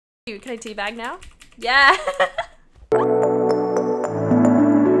Can I teabag now? Yeah.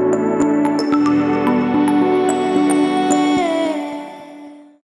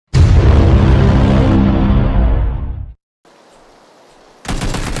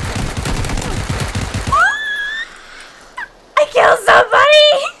 I killed somebody!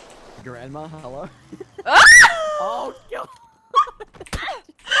 Grandma, hello? Ah! Oh, God.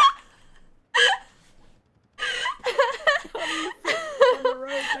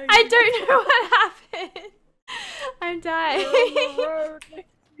 I don't know what happened. I'm dying.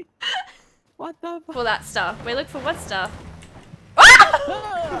 What the fuck? For that stuff. Wait, look for what stuff?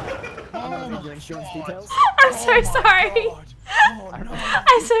 I'm gonna need your insurance details. I'm so sorry. Oh no.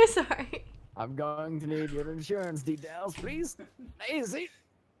 I'm so sorry. I'm going to need your insurance details, please. Naysy,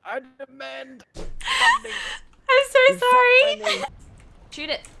 I demand funding. I'm so You sorry. fuck me. Shoot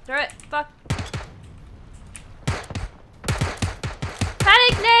it. Throw it. Fuck.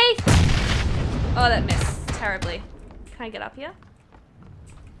 Panic, Nay! Oh, that missed terribly. Can I get up here?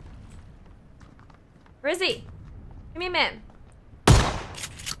 Where is he? Give me a man.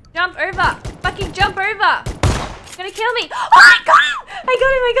 Jump over. Fucking jump over. He's gonna kill me. Oh, I got him! I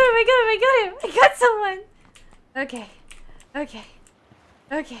got him, I got him, I got him, I got him. I got someone. Okay. Okay.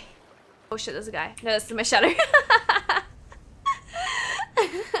 Okay. Oh shit, there's a guy. No, that's my shadow.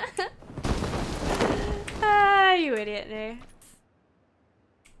 Ah, you idiot, no.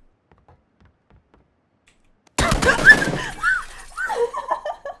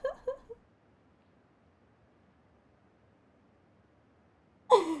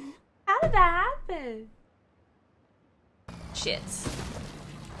 How did that happen? Shit.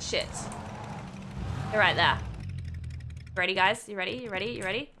 Shit. They're right there. Ready, guys? You ready? You ready? You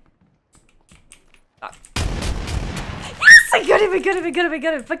ready? Fuck. Yes! I got him! I got him! I got him! I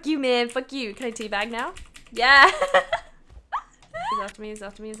got him! Fuck you, man! Fuck you! Can I teabag now? Yeah! He's after me! He's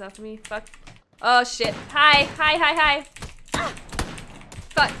after me! He's after me! Fuck! Oh shit! Hi! Hi! Hi! Hi!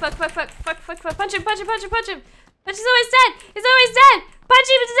 Fuck! Fuck! Fuck! Fuck! Fuck! Fuck! Fuck! Punch him! Punch him! Punch him! Punch him! Punch! He's always dead! He's always dead! Punch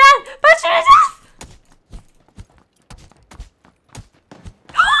him to death! Punch him to death!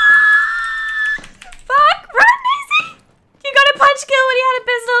 Fuck! Run, Naysy! You got a punch kill when he had a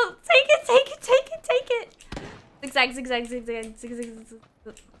pistol! Take it! Take it! Take it! Take it! Zigzag! Zigzag! Zigzag! Zigzag! Zigzag!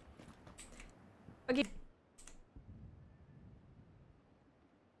 Okay.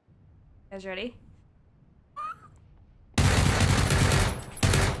 You guys ready?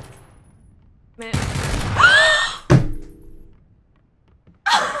 Minute.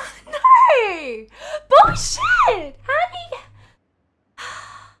 No! Bullshit! How do you...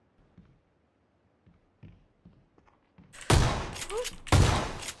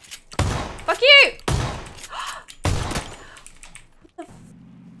 Fuck you! What the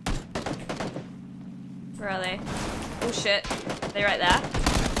Where are they? Oh shit. Are they right there?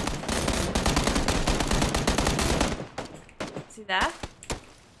 Is he there?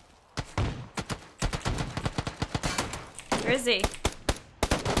 Where is he?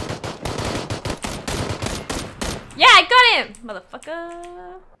 Yeah, I got him! Motherfucker.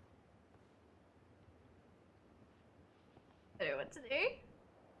 I don't know what to do.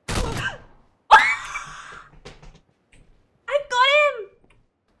 I got him!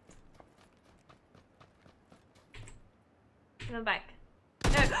 Come back.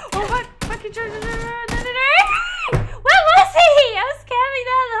 No. Oh, what? Fucking no, no, no, no, no, no. Where was he? I was camping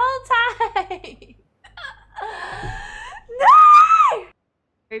there the whole time. No!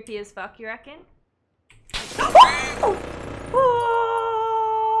 Creepy as fuck, you reckon?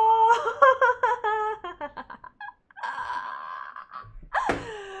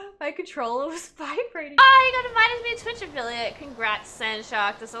 My controller was vibrating. Oh, you got invited to be a Twitch affiliate. Congrats,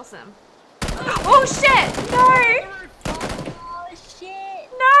 Sandshark. That's awesome. Oh shit! No! Oh shit!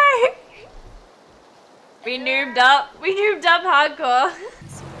 No! We noobed up. We noobed up hardcore.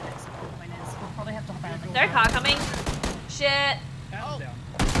 We'll probably have to hop out. There's a car coming. Shit.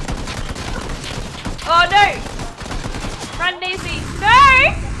 Oh no! Run, Naysy. No!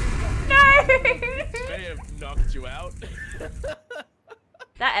 No! May have knocked you out.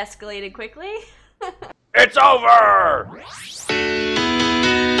 That escalated quickly. It's over!